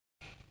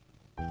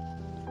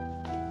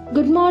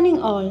Good morning,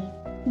 all.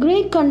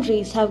 Great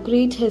countries have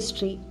great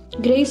history.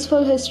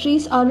 Graceful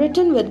histories are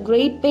written with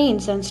great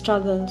pains and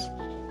struggles.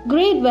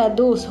 Great were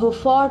those who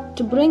fought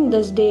to bring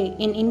this day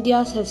in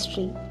India's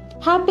history.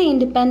 Happy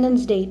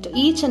Independence Day to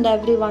each and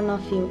every one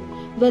of you.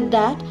 With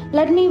that,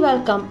 let me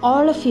welcome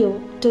all of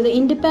you to the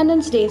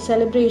Independence Day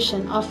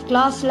celebration of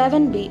Class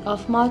 11B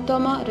of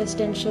Marthoma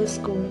Residential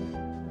School.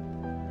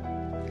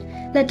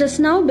 Let us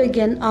now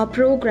begin our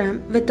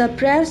program with a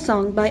prayer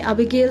song by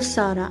Abigail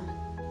Sara.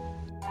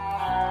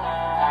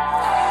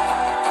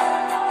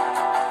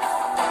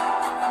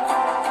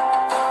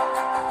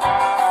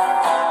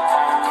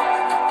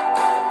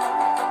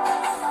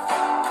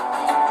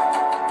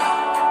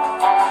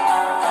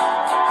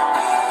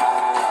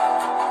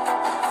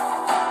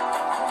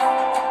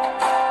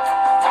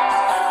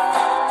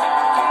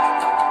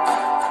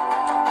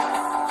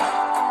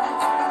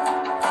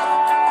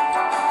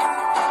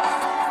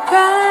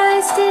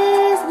 Christ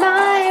is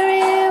my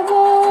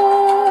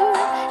reward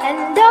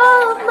and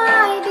all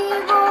my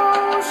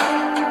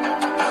devotion.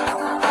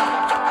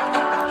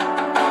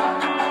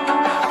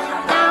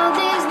 Now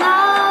there's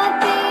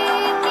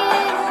nothing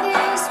in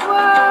this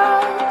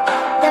world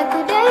that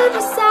could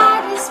ever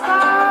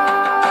satisfy.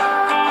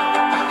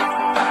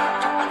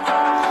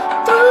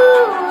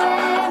 Through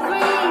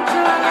every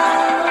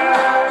trial,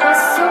 my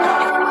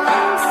soul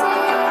will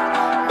sing,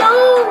 no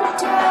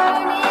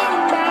turning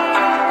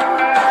back.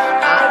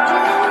 I've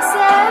been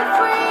set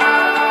free.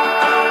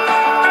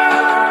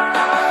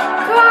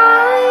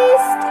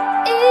 Christ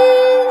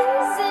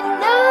is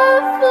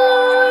enough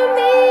for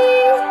me.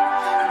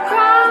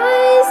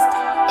 Christ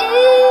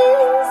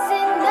is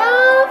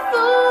enough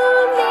for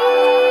me.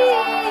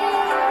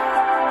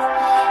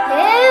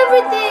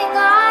 Everything I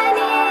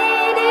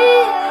need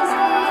is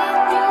in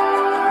you.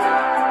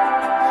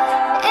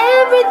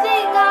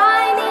 Everything I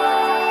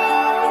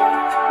need.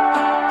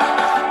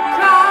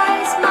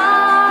 Christ,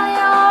 my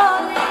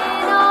all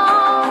in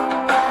all,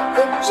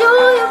 the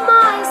joy of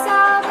my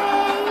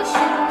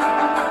salvation.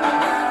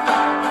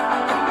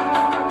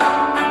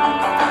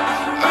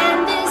 And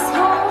this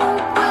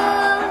hope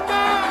will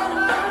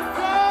never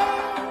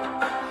fade.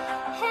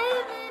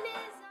 Heaven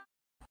is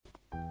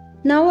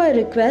Now I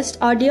request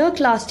our dear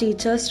class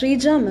teacher Sri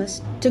Jamas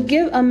to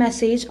give a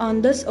message on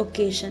this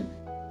occasion.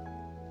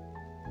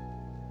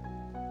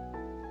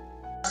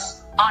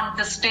 On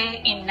this day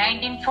in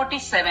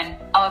 1947,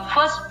 our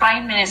first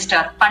Prime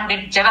Minister,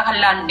 Pandit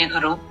Jawaharlal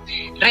Nehru,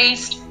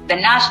 raised the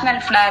national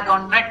flag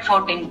on Red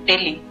Fort in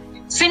Delhi.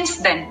 Since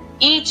then,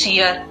 each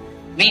year,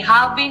 we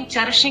have been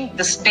cherishing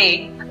this day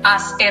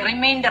as a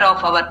reminder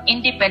of our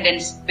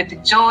independence with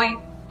joy,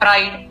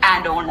 pride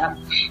and honor.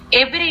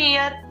 Every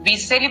year, we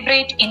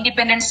celebrate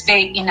Independence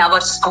Day in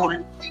our school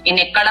in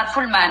a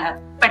colorful manner.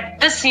 But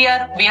this year,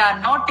 we are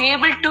not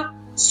able to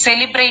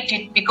celebrate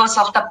it because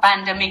of the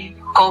pandemic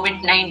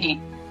COVID-19.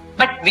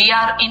 But we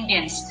are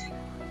Indians.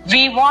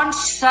 We won't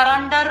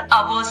surrender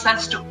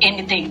ourselves to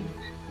anything.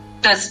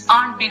 Thus,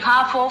 on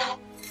behalf of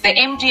the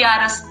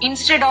Mtrs,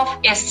 instead of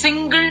a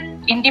single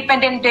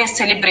Independence Day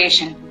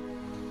celebration,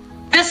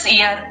 this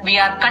year we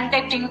are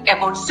conducting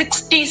about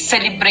 60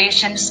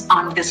 celebrations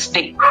on this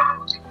day.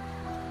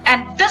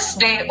 And this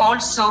day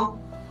also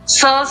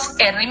serves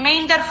a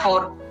reminder for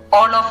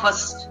all of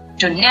us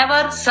to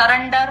never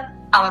surrender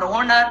our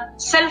honor,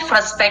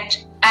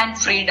 self-respect and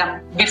freedom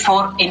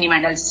before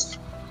anyone else.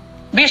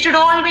 We should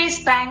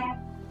always thank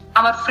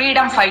our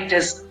freedom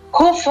fighters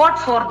who fought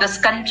for this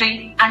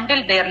country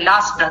until their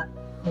last breath.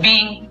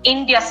 Being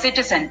India's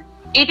citizen,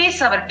 it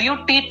is our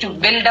duty to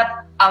build up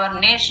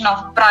our nation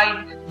of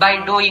pride by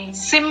doing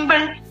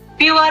simple,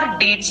 pure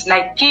deeds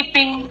like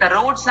keeping the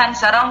roads and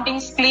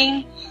surroundings clean,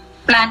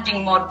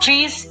 planting more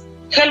trees,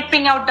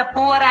 helping out the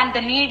poor and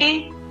the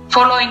needy,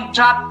 following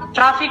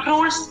traffic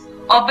rules,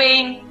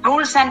 obeying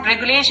rules and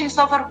regulations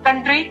of our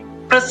country,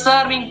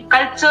 preserving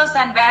cultures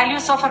and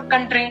values of our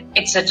country,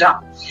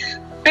 etc.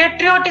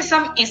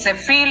 Patriotism is a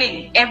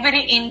feeling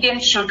every Indian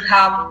should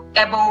have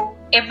above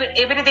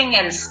everything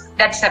else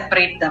that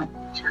separates them.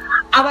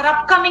 Our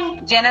upcoming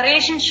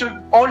generation should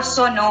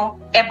also know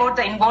about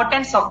the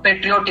importance of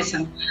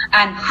patriotism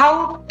and how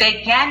they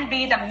can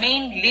be the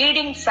main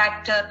leading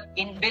factor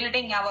in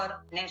building our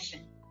nation.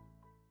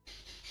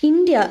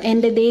 India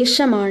എൻ്റെ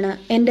ദേശമാണ്,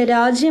 എൻ്റെ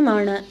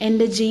രാജ്യമാണ്,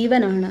 എൻ്റെ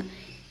ജീവനാണ്.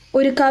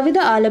 ഒരു കവിത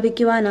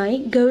ആലപിക്കുവാനായി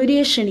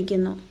ഗൗരിയെ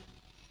ക്ഷണിക്കുന്നു.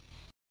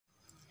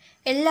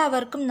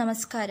 എല്ലാവർക്കും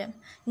നമസ്കാരം.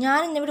 ഞാൻ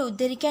ഇന്നിവിടെ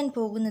ഉദ്ധരിക്കാൻ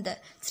പോകുന്നത്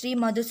ശ്രീ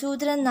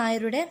മധുസൂദനൻ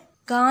നായരുടെ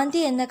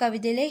ഗാന്ധി എന്ന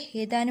കവിതയിലെ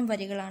ഏതാനും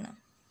വരികളാണ്.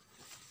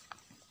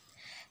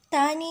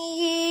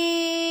 തനിയേ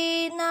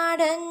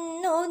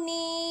നടന്നു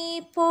നീ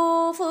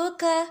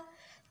പോവുക,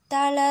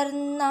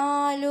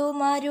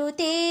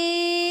 തളർന്നാലുമരുതേ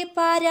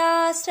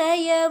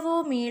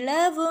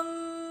പരാശ്രയവുമിളവും,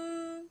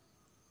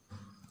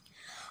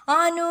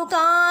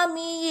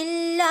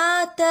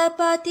 അനുഗാമിയില്ലാത്ത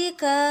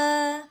പതിക,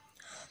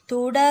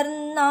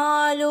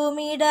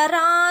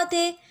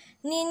 തുടർന്നാലുമിടറാതെ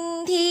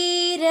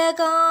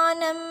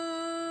നിൻധീരഗാനം.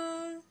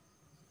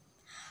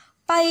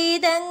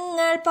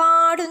 പൈതങ്ങൾ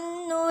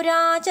പാടുന്ന പാടുന്നു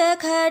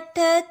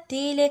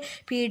രാജഘട്ടത്തിലെ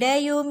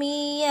പിടയുമീ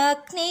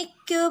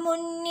അഗ്നിക്കു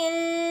മുന്നിൽ.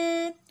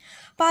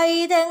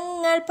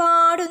 പൈതങ്ങൾ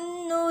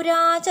പാടുന്നു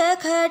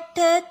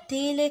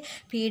രാജഘട്ടത്തിലെ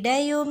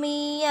പിടയുമീ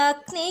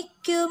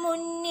അഗ്നിക്കു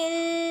മുന്നിൽ.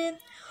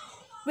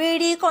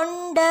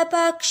 വെടികൊണ്ട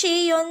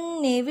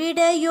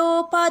പക്ഷിയൊന്നെവിടെയോ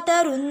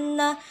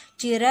പതറുന്ന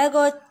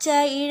ചിറകൊച്ച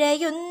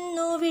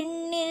ഇഴയുന്നു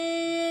വിണ്ണിൽ.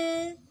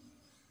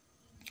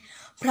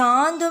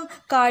 ഭ്രാന്തും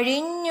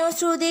കഴിഞ്ഞു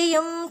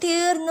ശ്രുതിയും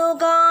തീർന്നു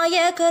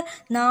ഗായകർ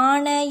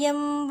നാണയം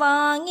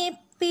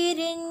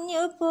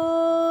വാങ്ങിപ്പിരിഞ്ഞു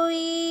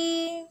പോയി.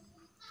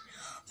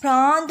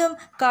 ഭ്രാന്തും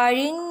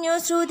കഴിഞ്ഞു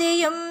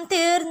ശ്രുതിയും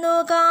തീർന്നു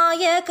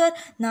ഗായകർ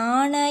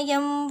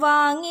നാണയം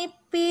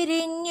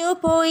വാങ്ങിപ്പിരിഞ്ഞു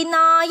പോയി.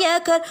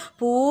 നായകർ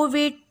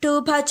പൂവിട്ടു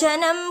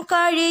ഭജനം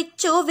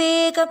കഴിച്ചു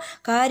വേഗം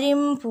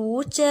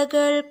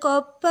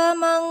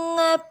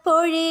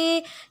കരിമ്പൂച്ചകൾക്കൊപ്പമങ്ങപ്പൊഴേ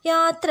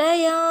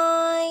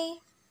യാത്രയായി.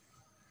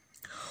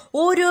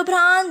 ഒരു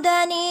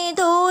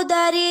ഭ്രാന്തനേതോ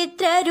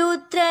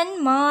ദരിദ്രരുദ്രൻ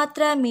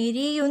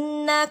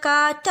മാത്രമിരിയുന്ന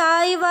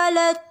കാറ്റായി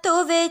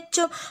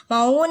വലത്തുവെച്ചും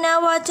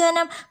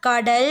മൗനവചനം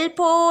കടൽ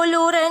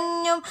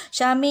പോലുറഞ്ഞും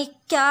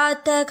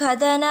ശമിക്കാത്ത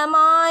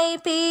കഥനമായി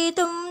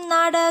പെയ്തും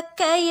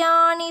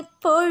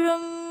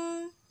നടക്കയാണിപ്പോഴും.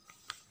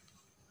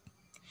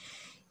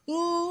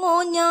 ഇങ്ങു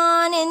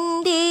ഞാൻ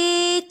എന്തേ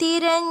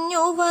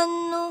തിരഞ്ഞു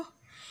വന്നു,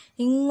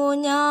 ഇങ്ങു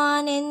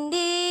ഞാൻ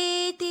എന്തേ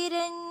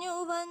തിരഞ്ഞു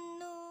വന്നു.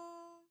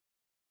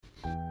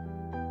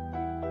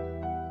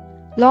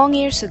 Long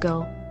years ago,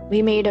 we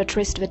made a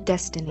tryst with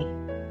destiny,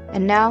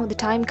 and now the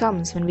time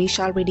comes when we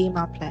shall redeem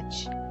our pledge.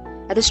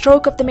 At the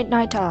stroke of the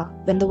midnight hour,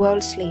 when the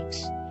world sleeps,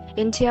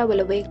 India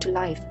will awake to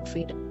life and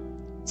freedom,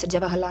 said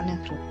Jawaharlal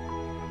Nehru.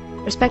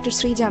 Respected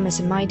Srijamis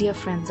and my dear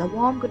friends, a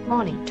warm good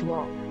morning to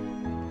all.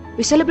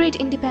 We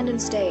celebrate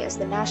Independence Day as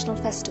the national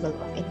festival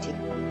of India.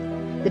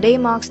 The day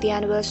marks the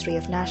anniversary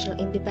of national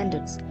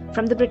independence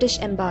from the British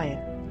Empire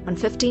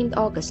on 15th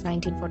August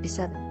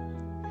 1947.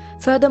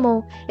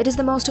 Furthermore, it is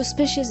the most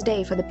auspicious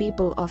day for the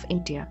people of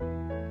India,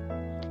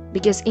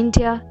 because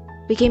India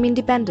became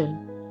independent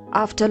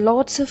after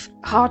lots of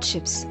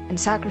hardships and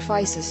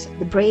sacrifices of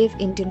the brave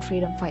Indian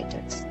freedom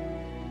fighters.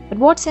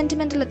 But what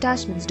sentimental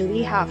attachments do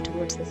we have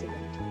towards this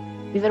event?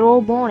 We were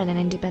all born in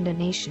an independent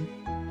nation.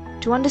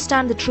 To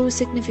understand the true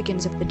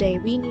significance of the day,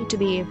 we need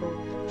to be able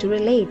to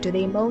relate to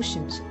the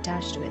emotions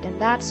attached to it, and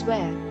that's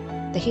where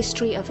the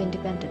history of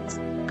independence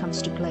comes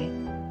to play.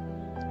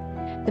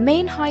 The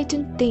main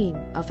heightened theme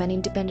of an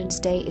Independence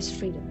Day is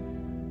freedom.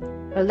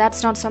 Well,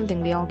 that's not something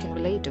we all can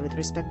relate to with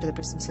respect to the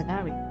present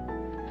scenario.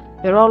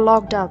 We're all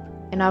locked up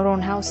in our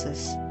own houses.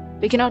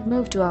 We cannot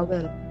move to our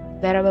will.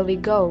 Wherever we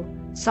go,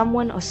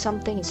 someone or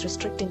something is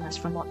restricting us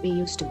from what we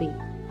used to be,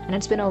 and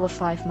it's been over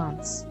 5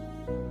 months.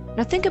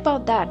 Now think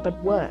about that,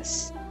 but worse,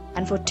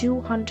 and for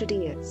 200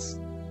 years.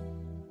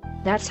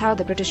 That's how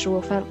the British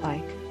rule felt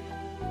like.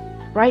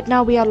 Right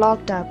now we are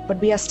locked up,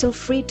 but we are still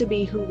free to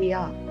be who we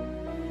are.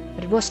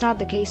 But it was not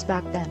the case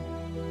back then.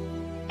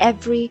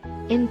 Every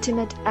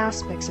intimate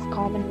aspect of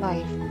common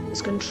life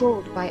was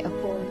controlled by a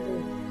foreign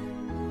rule.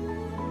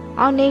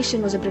 Our nation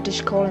was a British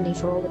colony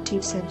for over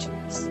 2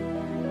 centuries.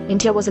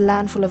 India was a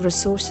land full of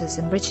resources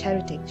and rich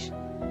heritage.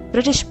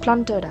 British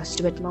plundered us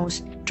to utmost,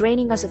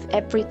 draining us of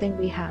everything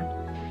we had.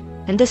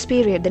 In this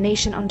period, the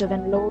nation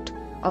underwent lot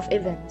of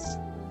events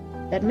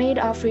that made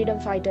our freedom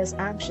fighters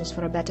anxious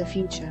for a better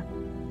future.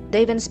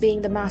 The events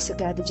being the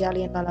massacre at the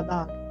Jallianwala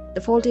Bagh,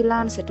 the faulty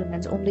land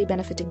settlements only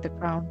benefiting the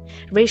crown,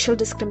 racial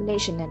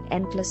discrimination, and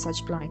endless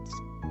such blights.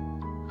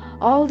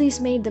 All these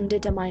made them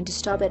determined to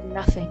stop at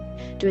nothing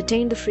to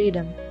attain the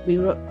freedom we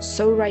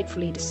so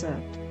rightfully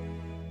deserved.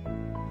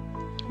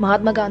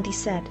 Mahatma Gandhi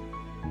said,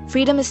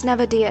 "Freedom is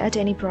never dear at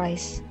any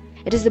price.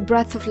 It is the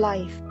breath of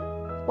life.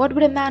 What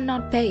would a man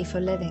not pay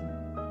for living?"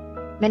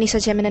 Many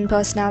such eminent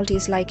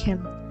personalities like him,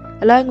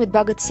 along with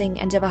Bhagat Singh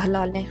and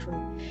Jawaharlal Nehru,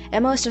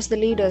 emerged as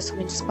the leaders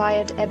who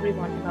inspired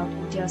everyone about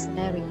India's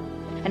scenario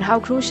and how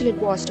crucial it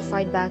was to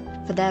fight back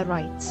for their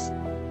rights.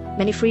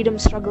 Many freedom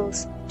struggles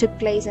took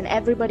place and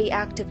everybody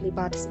actively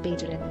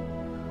participated in it.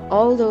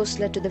 All those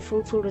led to the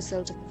fruitful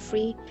result of the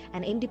free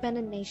and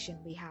independent nation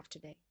we have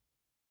today.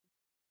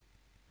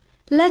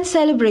 Let's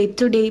celebrate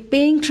today,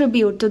 paying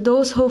tribute to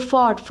those who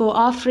fought for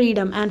our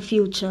freedom and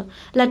future.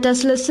 Let us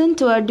listen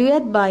to a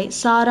duet by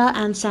Sarah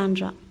and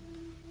Sandra.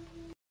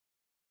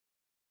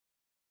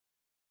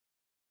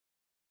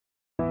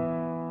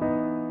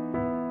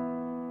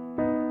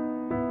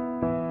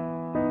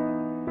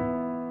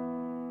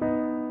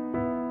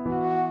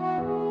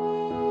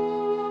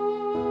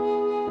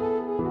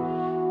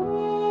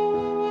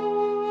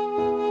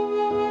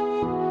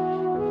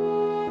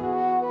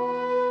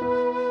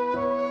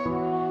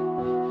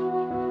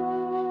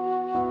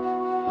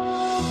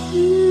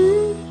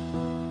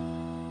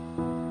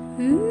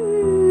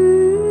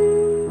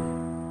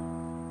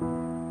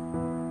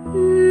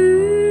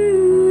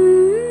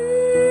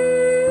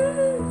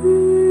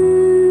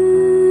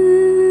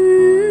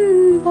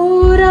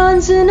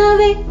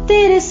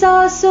 तेरे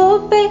सांसों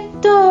पे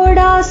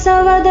थोड़ा सा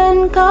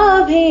वदन का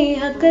भी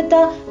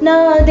हकता, ना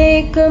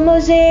देख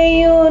मुझे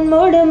यूं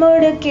मुड़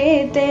मुड़ के,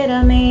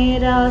 तेरा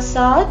मेरा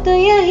साथ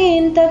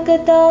यहीं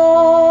तकता।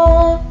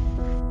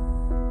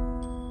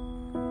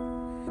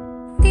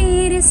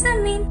 तेरे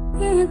समीन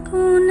ये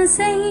कौन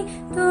सही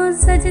तो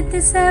सजत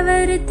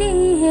सवरती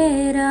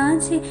है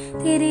राजी,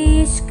 तेरे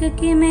इश्क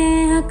की मैं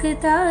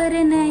हकदार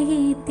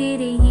नहीं,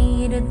 तेरी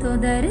हीर तो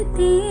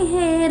डरती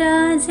है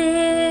राजे।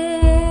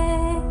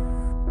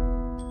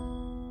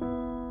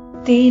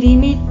 तेरी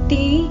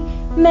मिट्टी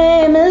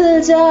मैं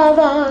मिल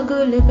जावा,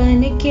 गुल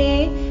बन के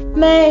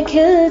मैं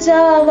खिल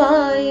जावा,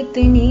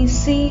 इतनी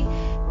सी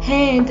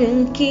है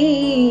दिल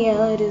की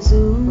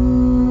आरज़ू।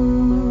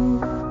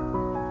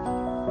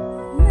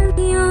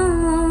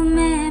 नदियों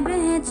में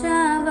बह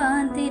जावा,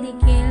 तेरी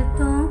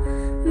खेलतों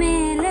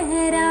में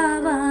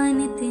लहरावा,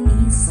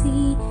 इतनी सी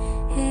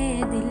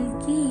है दिल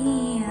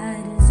की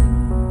आरज़ू।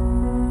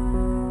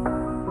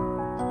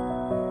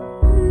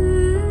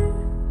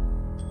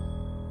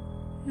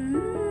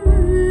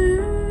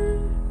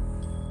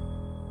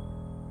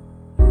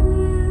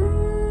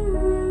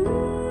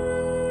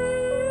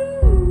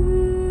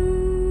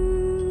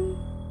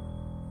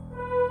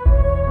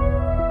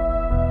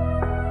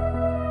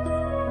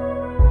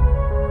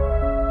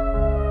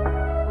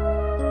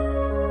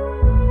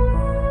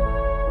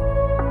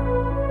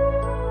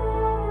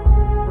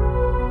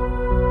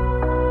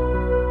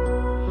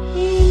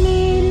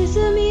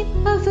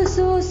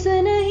 अफसोस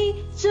नहीं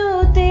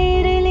जो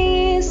तेरे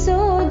लिए सो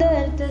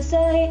दर्द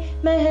सहे,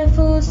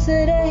 महफूस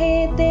रहे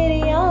तेरी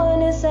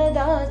आन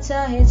सदा,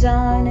 चाहे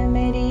जान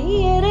मेरी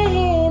ये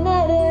रहे न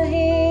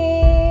रहे।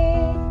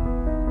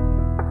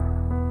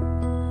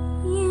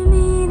 ये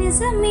मेरी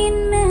जमीन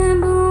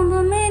महबूब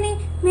मेरी,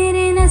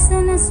 मेरे नस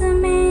नस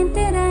में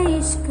तेरा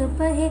इश्क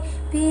बहे,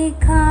 भी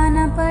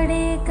खाना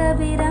पड़े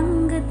कभी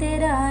रंग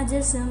तेरा,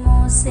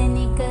 जिस्मों से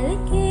निकल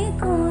के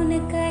कौन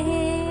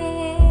कहे।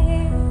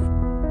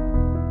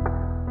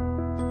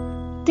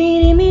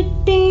 तेरी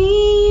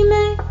मिट्टी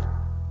में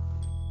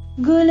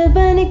गुल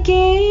बन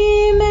के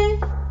मैं,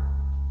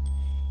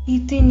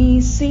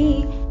 इतनी सी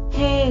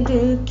है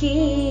दिल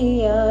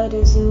की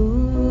आरज़ू।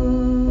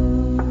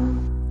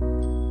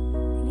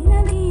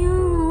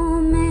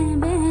 नदियों में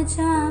बह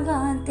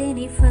जावा,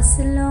 तेरी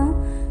फसलों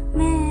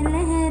में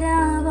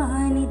लहरावा,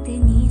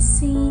 इतनी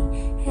सी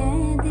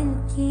है दिल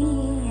की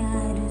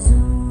आरज़ू।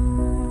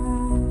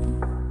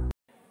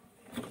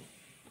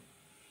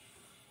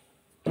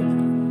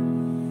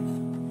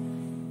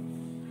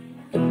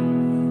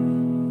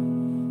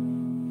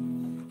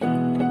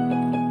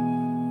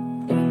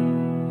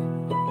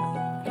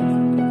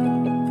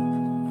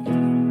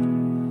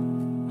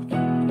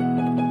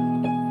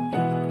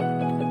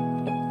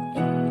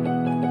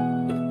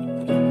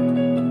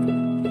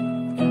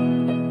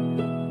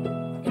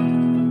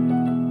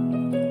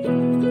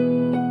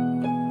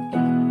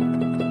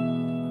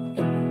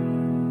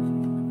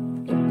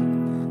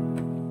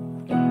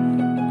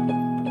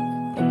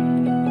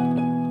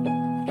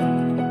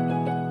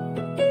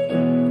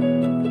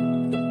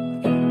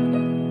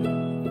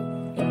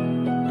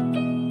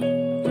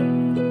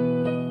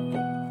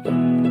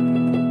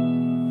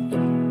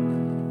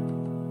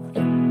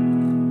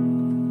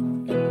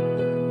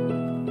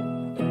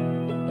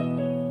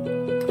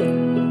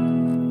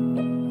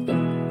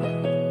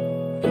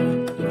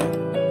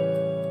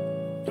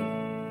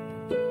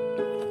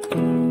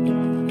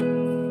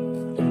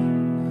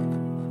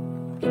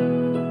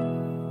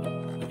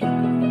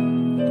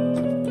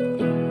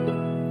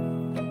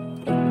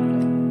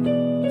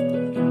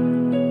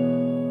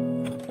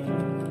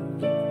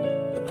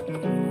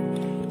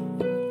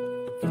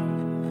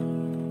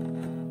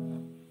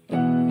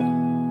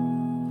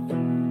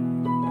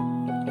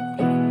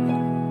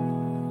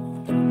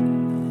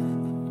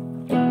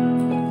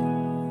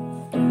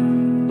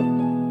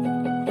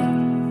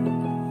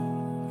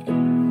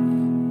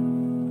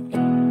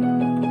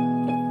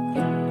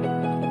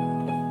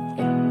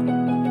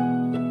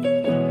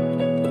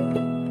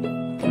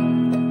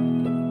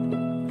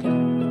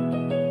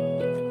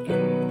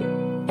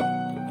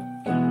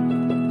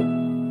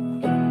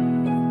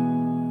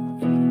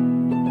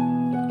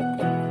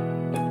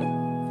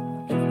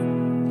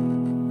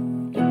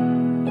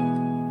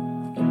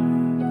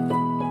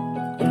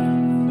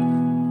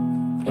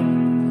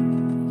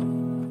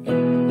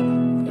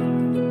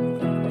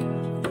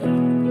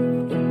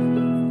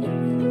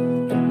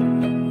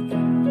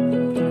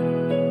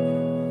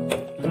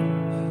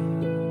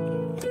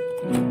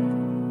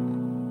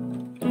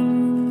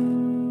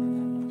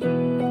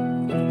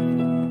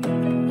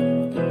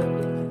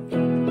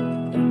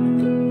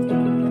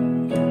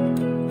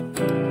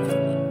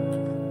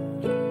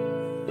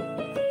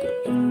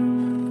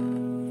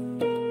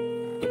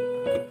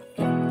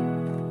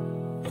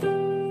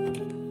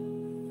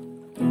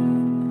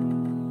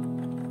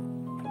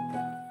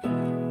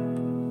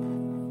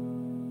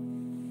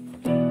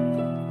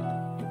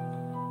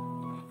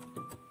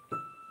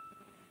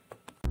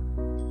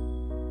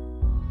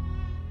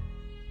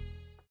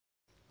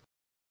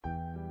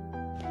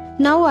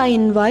 Now I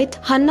invite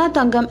Hanna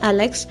Tangam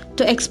Alex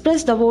to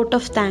express the vote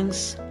of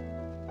thanks.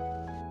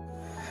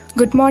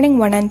 Good morning,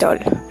 one and all,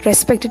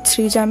 respected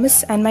Srija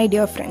Miss and my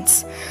dear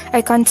friends.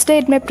 I consider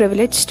it my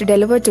privilege to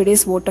deliver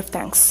today's vote of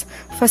thanks.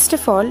 First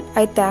of all,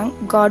 I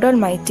thank God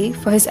Almighty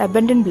for His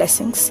abundant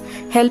blessings,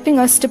 helping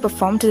us to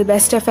perform to the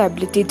best of our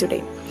ability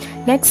today.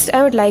 Next,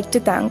 I would like to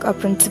thank our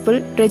principal,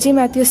 Reggie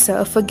Matthews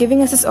Sir, for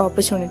giving us this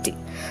opportunity.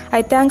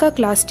 I thank our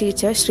class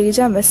teacher,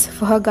 Srija Miss,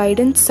 for her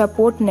guidance,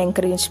 support and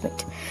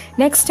encouragement.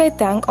 Next, I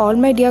thank all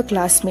my dear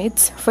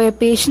classmates for your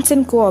patience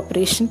and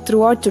cooperation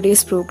throughout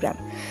today's program.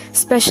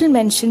 Special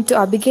mention to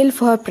Abigail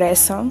for her prayer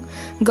song,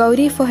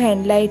 Gauri for her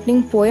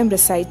enlightening poem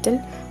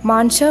recital,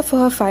 Mansha for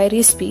her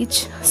fiery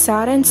speech,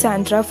 Sarah and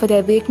Sandra for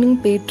their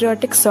awakening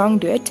patriotic song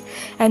duet,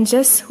 and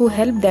Jess who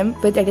helped them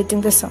with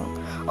editing the song.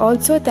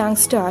 Also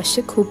thanks to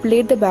Ashik who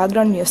played the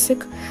background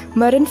music,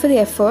 Marin for the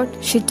effort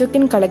she took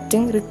in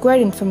collecting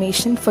required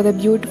information for the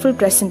beautiful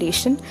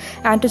presentation,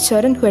 and to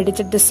Charan who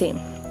edited the same.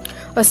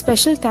 A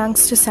special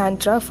thanks to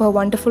Sandra for her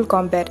wonderful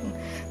comparing.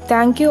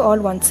 Thank you all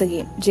once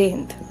again. Jai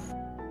Hind.